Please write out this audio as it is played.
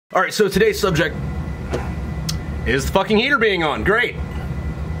All right, so today's subject is the fucking heater being on. Great.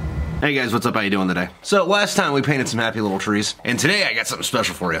 Hey guys, what's up? How you doing today? So last time we painted some happy little trees, and today I got something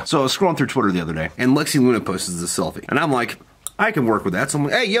special for you. So I was scrolling through Twitter the other day, and Lexi Luna posted this selfie, and I'm like, I can work with that. So I'm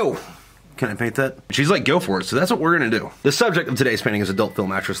like, hey, yo, can I paint that? She's like, go for it. So that's what we're gonna do. The subject of today's painting is adult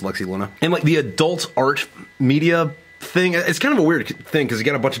film actress Lexi Luna, and like the adult art media thing, it's kind of a weird thing because you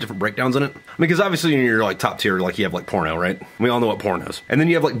got a bunch of different breakdowns in it. Because obviously when you're like top tier, like you have like porno, right? We all know what porno is. And then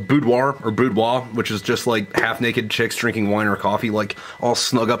you have like boudoir or boudoir, which is just like half naked chicks drinking wine or coffee, like all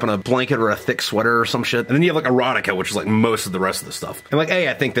snug up in a blanket or a thick sweater or some shit. And then you have like erotica, which is like most of the rest of the stuff. And like, hey,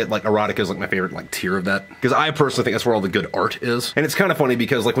 I think that like erotica is like my favorite like tier of that, because I personally think that's where all the good art is. And it's kind of funny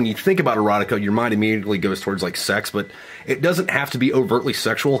because like when you think about erotica, your mind immediately goes towards like sex, but it doesn't have to be overtly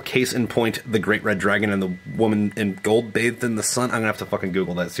sexual. Case in point, the Great Red Dragon and the woman in gold bathed in the sun. I'm gonna have to fucking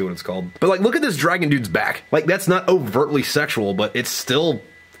Google that, see what it's called. But like, look at this dragon dude's back. Like, that's not overtly sexual, but it's still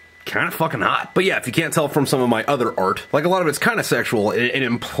kind of fucking hot. But yeah, if you can't tell from some of my other art, like a lot of it's kind of sexual. It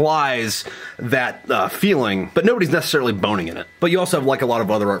implies that feeling, but nobody's necessarily boning in it. But you also have like a lot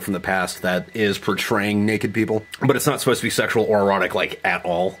of other art from the past that is portraying naked people, but it's not supposed to be sexual or erotic like at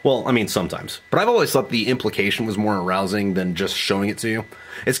all. Well, I mean, sometimes. But I've always thought the implication was more arousing than just showing it to you.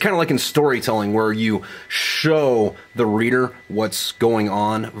 It's kind of like in storytelling where you show the reader what's going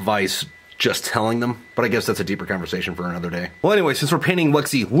on, vice just telling them. But I guess that's a deeper conversation for another day. Well, anyway, since we're painting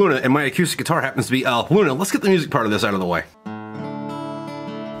Lexi Luna and my acoustic guitar happens to be Luna, let's get the music part of this out of the way.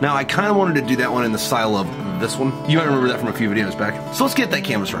 Now, I kind of wanted to do that one in the style of this one. You might remember that from a few videos back. So let's get that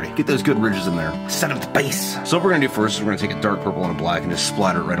canvas ready. Get those good ridges in there. Set up the base. So what we're gonna do first is we're gonna take a dark purple and a black and just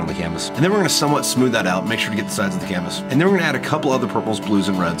splatter it right on the canvas. And then we're gonna somewhat smooth that out, make sure to get the sides of the canvas. And then we're gonna add a couple other purples, blues,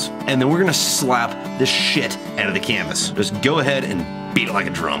 and reds. And then we're gonna slap the shit out of the canvas. Just go ahead and beat it like a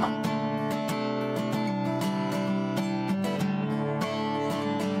drum.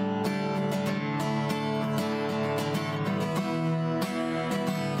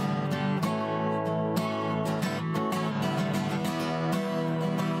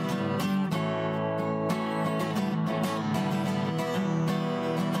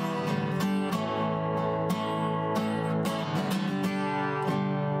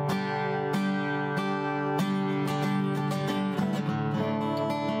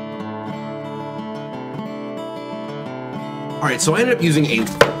 Alright, so I ended up using a...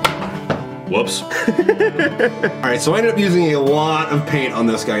 Whoops. Alright, so I ended up using a lot of paint on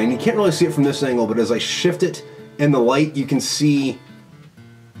this guy, and you can't really see it from this angle, but as I shift it in the light, you can see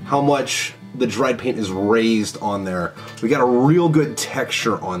how much the dried paint is raised on there. We got a real good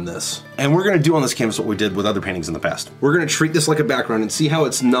texture on this. And we're gonna do on this canvas what we did with other paintings in the past. We're gonna treat this like a background and see how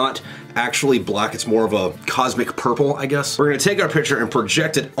it's not actually black, it's more of a cosmic purple, I guess. We're gonna take our picture and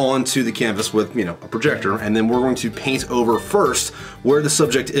project it onto the canvas with, you know, a projector, and then we're going to paint over first where the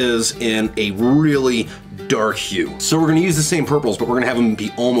subject is in a really dark hue. So we're gonna use the same purples, but we're gonna have them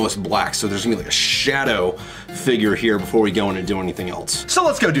be almost black, so there's gonna be like a shadow figure here before we go in and do anything else. So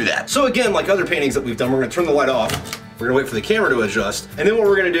let's go do that. So again, like other paintings that we've done, we're gonna turn the light off. We're gonna wait for the camera to adjust, and then what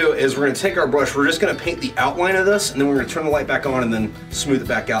we're gonna do is we're gonna take our brush, we're just gonna paint the outline of this, and then we're gonna turn the light back on and then smooth it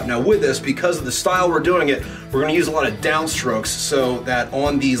back out. Now with this, because of the style we're doing it, we're gonna use a lot of downstrokes so that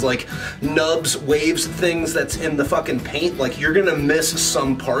on these like nubs, waves, things that's in the fucking paint, like you're gonna miss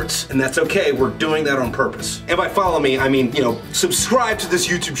some parts, and that's okay, we're doing that on purpose. And by follow me, I mean, you know, subscribe to this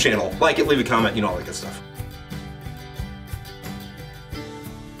YouTube channel, like it, leave a comment, you know, all that good stuff.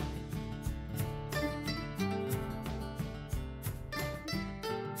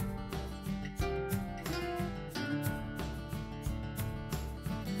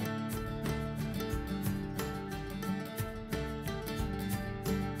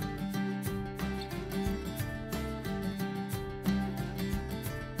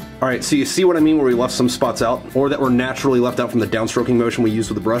 Alright, so you see what I mean where we left some spots out? Or that were naturally left out from the downstroking motion we used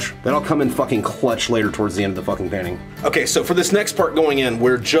with the brush? That'll come in fucking clutch later towards the end of the fucking painting. Okay, so for this next part going in,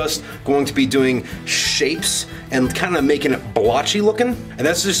 we're just going to be doing shapes and kind of making it blotchy looking. And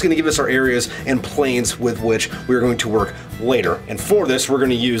that's just gonna give us our areas and planes with which we're going to work later. And for this, we're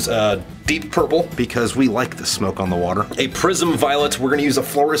gonna use deep purple because we like the smoke on the water. A prism violet, we're gonna use a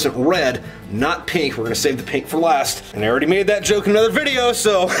fluorescent red, not pink. We're gonna save the pink for last. And I already made that joke in another video,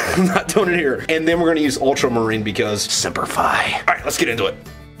 so I'm not doing it here. And then we're gonna use ultramarine because simplify. All right, let's get into it.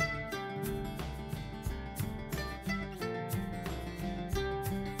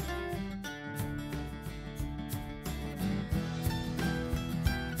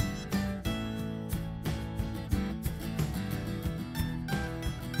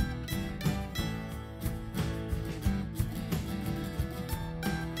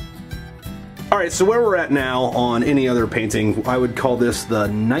 Alright, so where we're at now on any other painting, I would call this the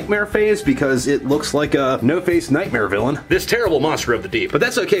nightmare phase because it looks like a no-face nightmare villain. This terrible monster of the deep. But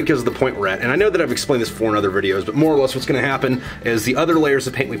that's okay because of the point we're at. And I know that I've explained this before in other videos, but more or less what's going to happen is the other layers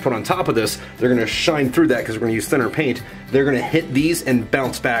of paint we put on top of this, they're going to shine through that because we're going to use thinner paint. They're going to hit these and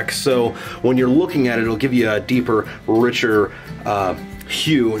bounce back, so when you're looking at it, it'll give you a deeper, richer,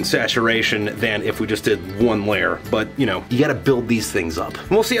 hue and saturation than if we just did one layer. But, you know, you gotta build these things up. And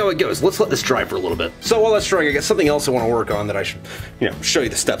we'll see how it goes. Let's let this dry for a little bit. So while that's drying, I got something else I want to work on that I should, you know, show you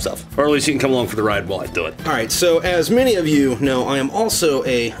the steps of. Or at least you can come along for the ride while I do it. Alright, so as many of you know, I am also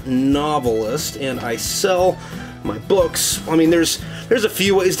a novelist, and I sell my books. I mean, there's a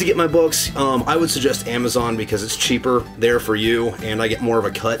few ways to get my books. I would suggest Amazon because it's cheaper there for you, and I get more of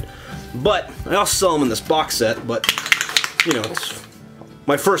a cut. But I also sell them in this box set, but, you know, it's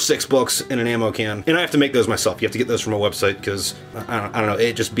my first 6 books in an ammo can, and I have to make those myself. You have to get those from a website because I don't know,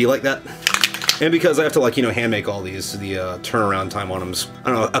 it just be like that. And because I have to, like, you know, hand make all these, the turnaround time on them's,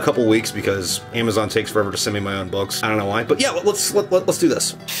 I don't know, a couple weeks because Amazon takes forever to send me my own books. I don't know why, but yeah, let's do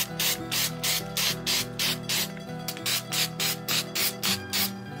this.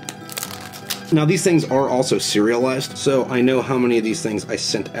 Now these things are also serialized, so I know how many of these things I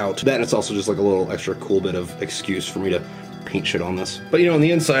sent out. That, and it's also just like a little extra cool bit of excuse for me to paint shit on this. But you know, on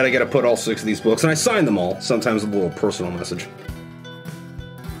the inside I gotta put all 6 of these books, and I sign them all, sometimes with a little personal message.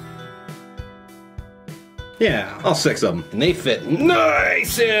 Yeah, all 6 of them. And they fit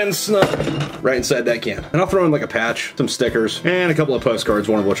nice and snug right inside that can. And I'll throw in like a patch, some stickers, and a couple of postcards,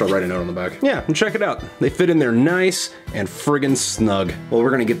 one of which I'll write a note on the back. Yeah, and check it out. They fit in there nice and friggin' snug. Well, we're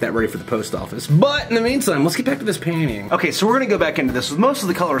gonna get that ready for the post office. But in the meantime, let's get back to this painting. Okay, so we're gonna go back into this with most of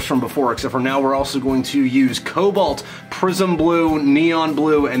the colors from before, except for now we're also going to use cobalt, prism blue, neon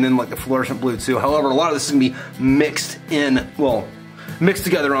blue, and then like the fluorescent blue too. However, a lot of this is gonna be mixed in, well, mixed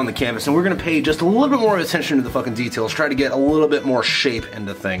together on the canvas, and we're gonna pay just a little bit more attention to the fucking details, try to get a little bit more shape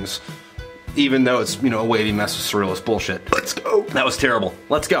into things, even though it's, you know, a wavy mess of surrealist bullshit. Let's go. That was terrible.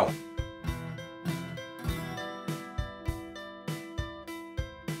 Let's go.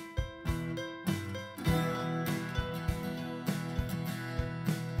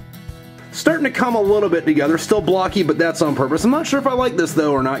 Starting to come a little bit together, still blocky, but that's on purpose. I'm not sure if I like this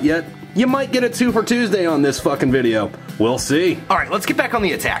though or not yet. You might get a 2 for Tuesday on this fucking video. We'll see. All right, let's get back on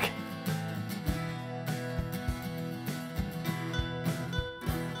the attack.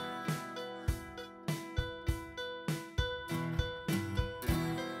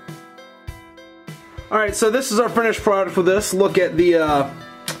 All right, so this is our finished product for this. Look at the,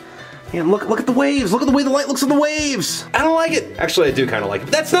 man, look at the waves. Look at the way the light looks on the waves. I don't like it. Actually, I do kind of like it.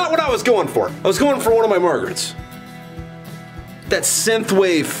 That's not what I was going for. I was going for one of my Margarets. That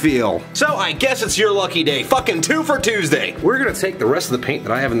synthwave feel. So I guess it's your lucky day. Fucking 2 for Tuesday. We're gonna take the rest of the paint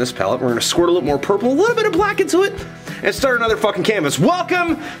that I have in this palette, we're gonna squirt a little more purple, a little bit of black into it, and start another fucking canvas.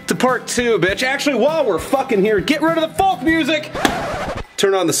 Welcome to part 2, bitch. Actually, while we're fucking here, get rid of the folk music.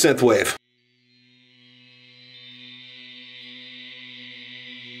 Turn on the synthwave.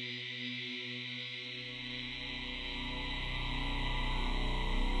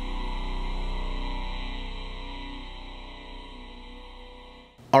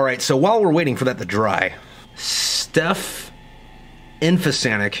 All right, so while we're waiting for that to dry, Steph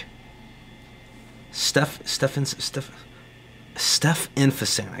Infosanic. Steph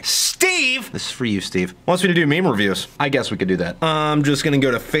Infosanic. Steve! This is for you, Steve. Wants me to do meme reviews. I guess we could do that. I'm just gonna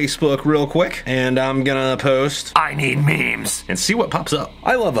go to Facebook real quick, and I'm gonna post, I need memes, and see what pops up.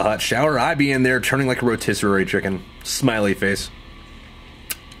 I love a hot shower. I be in there turning like a rotisserie chicken. Smiley face.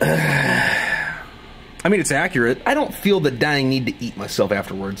 I mean, it's accurate. I don't feel the dying need to eat myself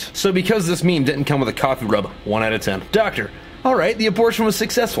afterwards. So because this meme didn't come with a coffee rub, 1 out of 10. Doctor, all right, the abortion was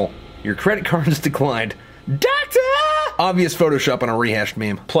successful. Your credit card is declined. Doctor! Obvious Photoshop on a rehashed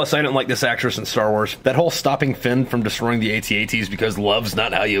meme. Plus, I didn't like this actress in Star Wars. That whole stopping Finn from destroying the AT-ATs because love's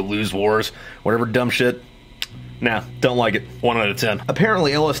not how you lose wars. Whatever dumb shit. Nah, don't like it. 1 out of 10.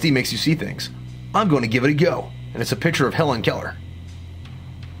 Apparently, LSD makes you see things. I'm going to give it a go. And it's a picture of Helen Keller.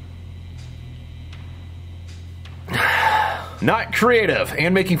 Not creative,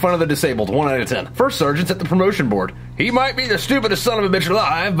 and making fun of the disabled, 1 out of 10. First sergeant's at the promotion board. He might be the stupidest son of a bitch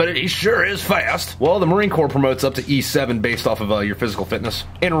alive, but he sure is fast. Well, the Marine Corps promotes up to E7 based off of your physical fitness,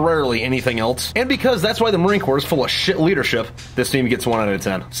 and rarely anything else. And because that's why the Marine Corps is full of shit leadership, this meme gets 1 out of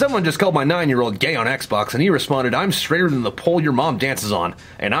 10. Someone just called my 9-year-old gay on Xbox, and he responded, I'm straighter than the pole your mom dances on,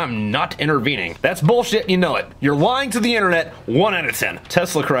 and I'm not intervening. That's bullshit, you know it. You're lying to the internet, 1 out of 10.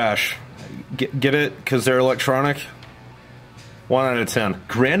 Tesla crash. Get it? Because they're electronic? 1 out of 10.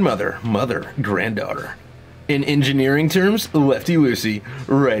 Grandmother, mother, granddaughter. In engineering terms, lefty-loosey,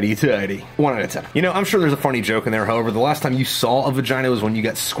 righty-tighty. 1 out of 10. You know, I'm sure there's a funny joke in there, however, the last time you saw a vagina was when you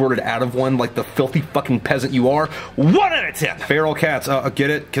got squirted out of one like the filthy fucking peasant you are. 1 out of 10! Feral cats, get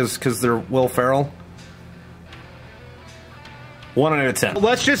it? Cause they're Will Ferrell? 1 out of 10.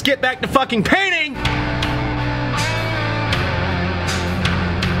 Let's just get back to fucking painting!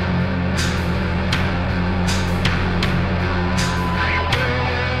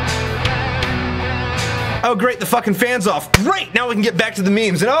 Oh great, the fucking fan's off. Great, now we can get back to the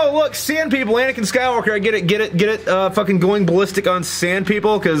memes. And oh look, sand people, Anakin Skywalker, I get it, fucking going ballistic on sand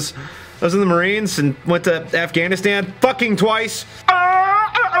people, because I was in the Marines and went to Afghanistan fucking twice.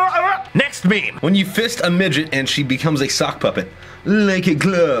 Next meme. When you fist a midget and she becomes a sock puppet. Like a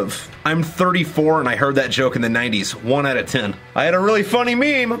glove. I'm 34 and I heard that joke in the 90s. 1 out of 10. I had a really funny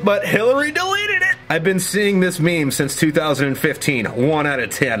meme, but Hillary deleted it. I've been seeing this meme since 2015. 1 out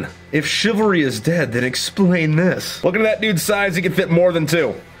of 10. If chivalry is dead, then explain this. Look at that dude's size, he can fit more than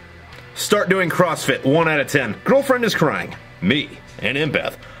 2. Start doing CrossFit. 1 out of 10. Girlfriend is crying. Me, an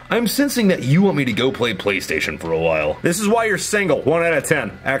empath. I'm sensing that you want me to go play PlayStation for a while. This is why you're single. 1 out of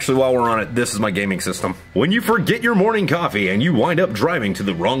 10. Actually, while we're on it, this is my gaming system. When you forget your morning coffee and you wind up driving to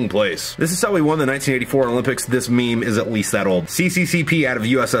the wrong place. This is how we won the 1984 Olympics. This meme is at least that old. CCCP out of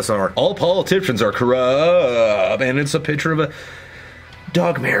USSR. All politicians are corrupt. And it's a picture of a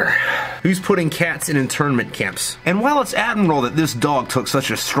dog mirror. Who's putting cats in internment camps? And while it's admirable that this dog took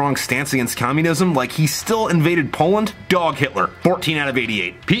such a strong stance against communism, like he still invaded Poland, dog Hitler. 14 out of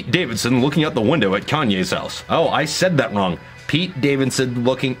 88. Pete Davidson looking out the window at Kanye's house. Oh, I said that wrong. Pete Davidson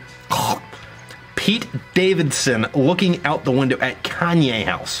looking out the window at Kanye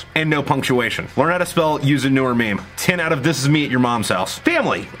house. And no punctuation. Learn how to spell, use a newer meme. 10 out of this is me at your mom's house.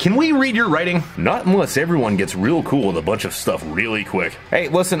 Family, can we read your writing? Not unless everyone gets real cool with a bunch of stuff really quick. Hey,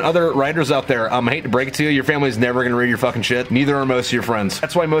 listen, other writers out there, I hate to break it to you, your family's never gonna read your fucking shit. Neither are most of your friends.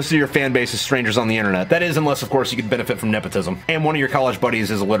 That's why most of your fan base is strangers on the internet. That is, unless of course you could benefit from nepotism. And one of your college buddies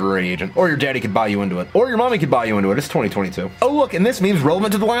is a literary agent. Or your daddy could buy you into it. Or your mommy could buy you into it. It's 2022. Oh look, and this meme's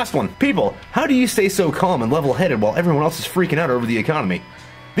relevant to the last one. People, how do you stay so calm and level-headed while everyone else is freaking out over the economy?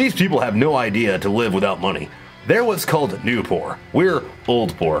 These people have no idea to live without money. They're what's called new poor. We're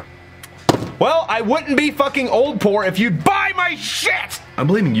old poor. Well, I wouldn't be fucking old poor if you'd buy my shit! I'm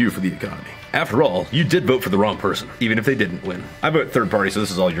blaming you for the economy. After all, you did vote for the wrong person, even if they didn't win. I vote third party, so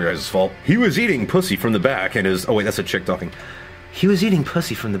this is all your guys' fault. He was eating pussy from the back and his... Oh wait, that's a chick talking. He was eating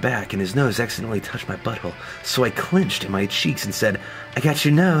pussy from the back and his nose accidentally touched my butthole, so I clenched in my cheeks and said, I got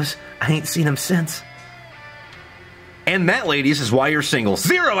your nose. I ain't seen him since. And that, ladies, is why you're single.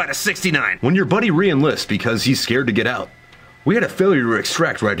 0 out of 69. When your buddy re-enlists because he's scared to get out. We had a failure to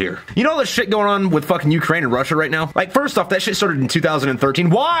extract right here. You know all this shit going on with fucking Ukraine and Russia right now? Like, first off, that shit started in 2013.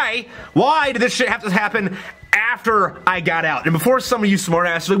 Why? Why did this shit have to happen after I got out? And before some of you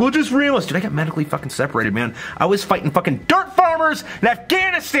smartasses are like, well, just re-enlist. Dude, I got medically fucking separated, man. I was fighting fucking dirt farmers in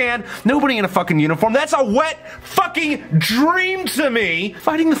Afghanistan. Nobody in a fucking uniform. That's a wet fucking dream to me.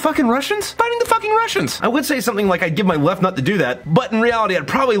 Fighting the fucking Russians? Fighting the fucking Russians. I would say something like I'd give my left nut to do that, but in reality, I'd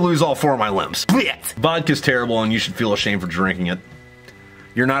probably lose all 4 of my limbs. Blech. Vodka's terrible and you should feel ashamed for drinking it.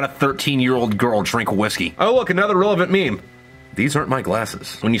 You're not a 13-year-old girl, drink whiskey. Oh look, another relevant meme. These aren't my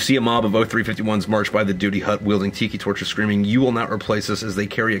glasses. When you see a mob of O351s march by the duty hut wielding tiki torches screaming, you will not replace us, as they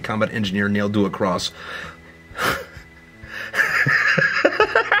carry a combat engineer nailed to a cross.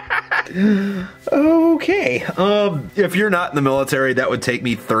 Okay. If you're not in the military, that would take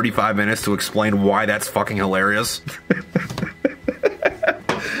me 35 minutes to explain why that's fucking hilarious.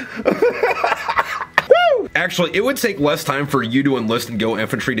 Actually, it would take less time for you to enlist and go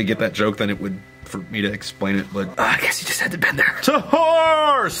infantry to get that joke than it would for me to explain it, but I guess you just had to been there. To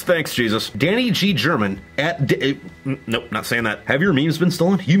horse! Thanks, Jesus. Danny G. German at... Nope, not saying that. Have your memes been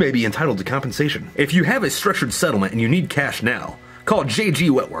stolen? You may be entitled to compensation. If you have a structured settlement and you need cash now, call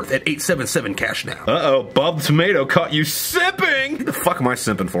JG Wetworth at 877-CASH now. Uh-oh, Bob the Tomato caught you sipping! What the fuck am I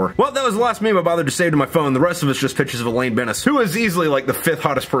simping for? Well, that was the last meme I bothered to save to my phone. The rest of it's just pictures of Elaine Bennis, who is easily like the 5th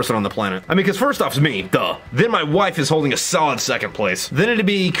hottest person on the planet. I mean, because first off, it's me. Duh. Then my wife is holding a solid 2nd place. Then it'd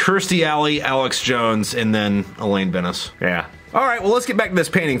be Kirstie Alley, Alex Jones, and then Elaine Bennis. Yeah. Alright, well let's get back to this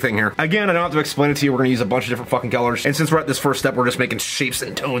painting thing here. Again, I don't have to explain it to you, we're gonna use a bunch of different fucking colors. And since we're at this first step, we're just making shapes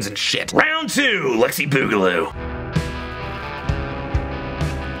and tones and shit. Round 2, Lexi Boogaloo.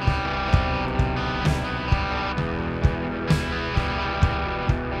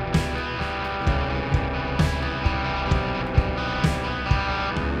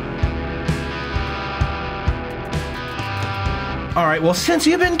 Alright, well, since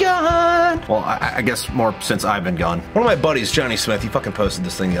you've been gone. Well, I guess more since I've been gone. One of my buddies, Johnny Smith, he fucking posted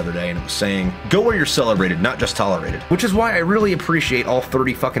this thing the other day, and it was saying, go where you're celebrated, not just tolerated. Which is why I really appreciate all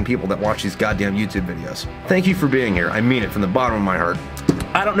 30 fucking people that watch these goddamn YouTube videos. Thank you for being here. I mean it from the bottom of my heart.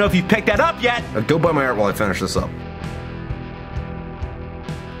 I don't know if you've picked that up yet. Go buy my art while I finish this up.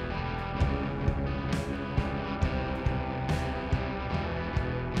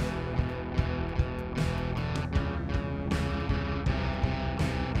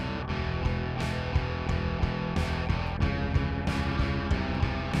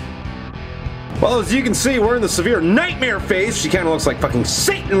 Well, as you can see, we're in the severe nightmare phase. She kind of looks like fucking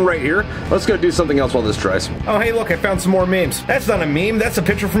Satan right here. Let's go do something else while this dries. Oh, hey, look, I found some more memes. That's not a meme, that's a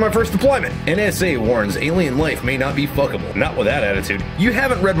picture from my first deployment. NSA warns alien life may not be fuckable. Not with that attitude. You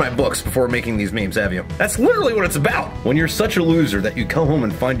haven't read my books before making these memes, have you? That's literally what it's about. When you're such a loser that you come home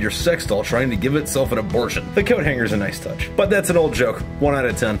and find your sex doll trying to give itself an abortion. The coat hanger's a nice touch. But that's an old joke. 1 out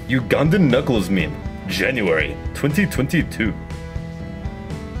of 10. Ugandan Knuckles meme. January 2022.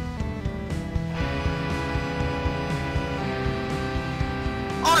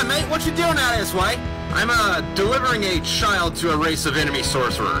 Mate, what you doing out this way? I'm, delivering a child to a race of enemy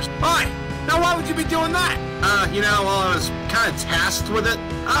sorcerers. Hi! Now why would you be doing that? You know, well, I was kind of tasked with it.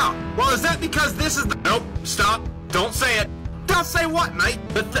 Oh, well, is that because this is the... Nope, stop. Don't say it. Don't say what, mate?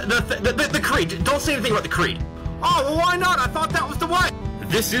 The creed. Don't say anything about the creed. Oh, well, why not? I thought that was the way.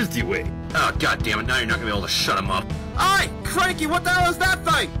 This is the way. Oh, God damn it, now you're not gonna be able to shut him up. Hey, Cranky, what the hell is that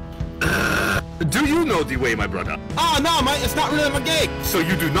thing? Do you know the way, my brother? Oh, no, mate, it's not really my gig. So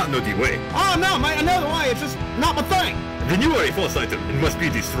you do not know the way? Oh, no, mate, I know the way, it's just not my thing. Then you are a false item and must be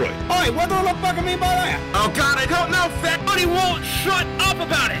destroyed. Oi, what the fuck I mean by that? Oh, God, I don't know, fat, but he won't shut up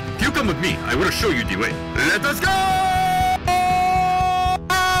about it. If you come with me, I will show you the way. Let us go!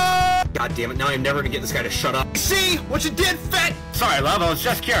 God damn it, now I'm never gonna get this guy to shut up. See what you did, fat? Sorry, love, I was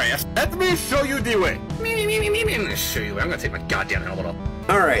just curious. Let me show you the way. I'm gonna show you. I'm gonna take my goddamn helmet off.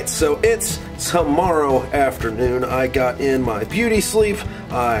 Alright, so it's tomorrow afternoon. I got in my beauty sleep.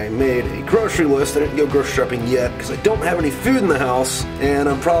 I made a grocery list. I didn't go grocery shopping yet because I don't have any food in the house, and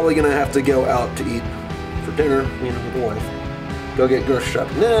I'm probably gonna have to go out to eat for dinner, you know, with the wife. Go get grocery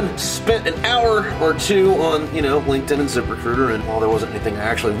shopping. Then spent an hour or two on, you know, LinkedIn and ZipRecruiter, and while there wasn't anything I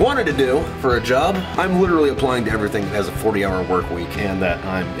actually wanted to do for a job, I'm literally applying to everything that has a 40-hour work week and that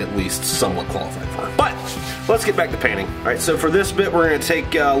I'm at least somewhat qualified for. But let's get back to painting. All right, so for this bit, we're going to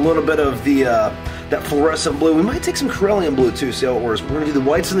take a little bit of the that fluorescent blue. We might take some Corellium blue too, see how it works. We're going to do the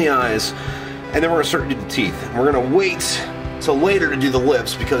whites in the eyes, and then we're going to start to do the teeth. And we're going to wait till later to do the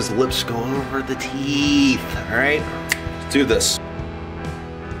lips because the lips go over the teeth. All right, let's do this.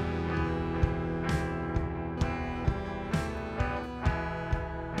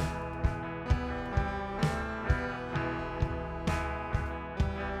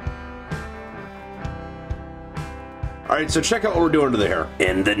 Alright, so check out what we're doing to the hair.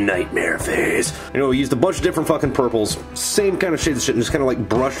 In the nightmare phase. You know, we used a bunch of different fucking purples, same kind of shades of shit, and just kind of like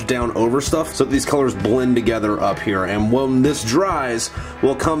brushed down over stuff so that these colors blend together up here. And when this dries,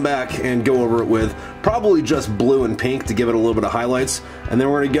 we'll come back and go over it with probably just blue and pink to give it a little bit of highlights. And then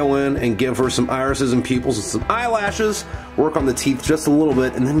we're going to go in and give her some irises and pupils and some eyelashes, work on the teeth just a little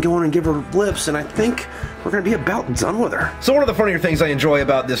bit, and then go in and give her lips, and I think we're going to be about done with her. So one of the funnier things I enjoy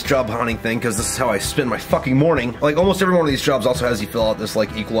about this job hunting thing, because this is how I spend my fucking morning, like almost every one of these jobs also has you fill out this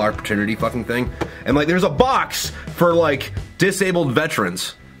like equal opportunity fucking thing, and like there's a box for like disabled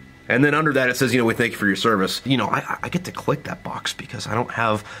veterans. And then under that it says, you know, we thank you for your service. You know, I get to click that box because I don't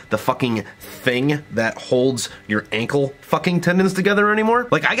have the fucking thing that holds your ankle fucking tendons together anymore.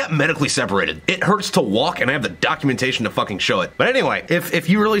 Like, I got medically separated. It hurts to walk and I have the documentation to fucking show it. But anyway, if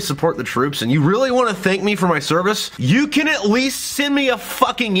you really support the troops and you really want to thank me for my service, you can at least send me a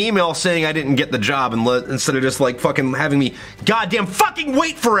fucking email saying I didn't get the job and instead of just like fucking having me goddamn fucking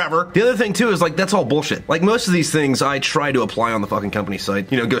wait forever. The other thing too is like, that's all bullshit. Like most of these things I try to apply on the fucking company site,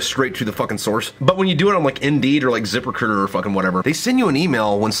 you know, go straight to the fucking source. But when you do it on like Indeed or like ZipRecruiter or fucking whatever, they send you an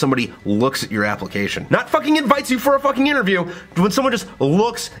email when somebody looks at your application. Not fucking invites you for a fucking interview, when someone just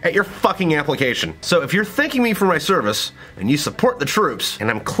looks at your fucking application. So if you're thanking me for my service and you support the troops and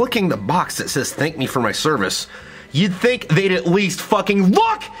I'm clicking the box that says thank me for my service, you'd think they'd at least fucking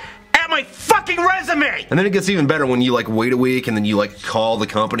look at my fucking resume! And then it gets even better when you like wait a week and then you like call the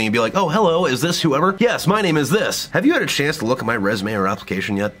company and be like, oh, hello, is this whoever? Yes, my name is this. Have you had a chance to look at my resume or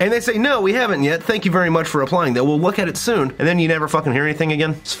application yet? And they say, no, we haven't yet. Thank you very much for applying though. We'll look at it soon. And then you never fucking hear anything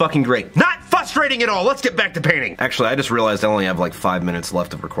again. It's fucking great. Not frustrating at all. Let's get back to painting. Actually, I just realized I only have like 5 minutes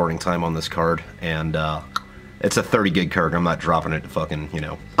left of recording time on this card, and it's a 30 gig card. I'm not dropping it to fucking, you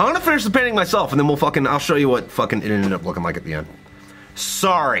know. I'm gonna finish the painting myself and then I'll show you what fucking it ended up looking like at the end.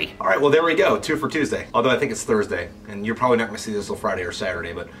 Sorry. All right, well, there we go. 2 for Tuesday. Although I think it's Thursday, and you're probably not going to see this till Friday or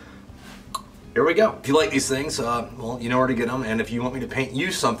Saturday, but here we go. If you like these things, well, you know where to get them, and if you want me to paint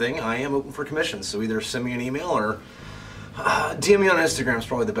you something, I am open for commissions. So either send me an email or DM me on Instagram is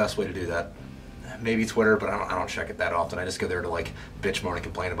probably the best way to do that. Maybe Twitter, but I don't check it that often. I just go there to like bitch, moan, and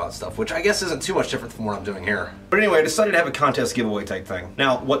complain about stuff, which I guess isn't too much different from what I'm doing here. But anyway, I decided to have a contest giveaway type thing.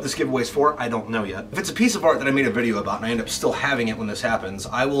 Now, what this giveaway is for, I don't know yet. If it's a piece of art that I made a video about and I end up still having it when this happens,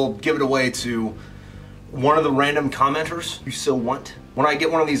 I will give it away to one of the random commenters you still want when I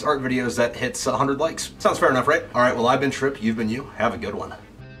get one of these art videos that hits 100 likes. Sounds fair enough, right? All right, well, I've been Tripp, you've been you. Have a good one.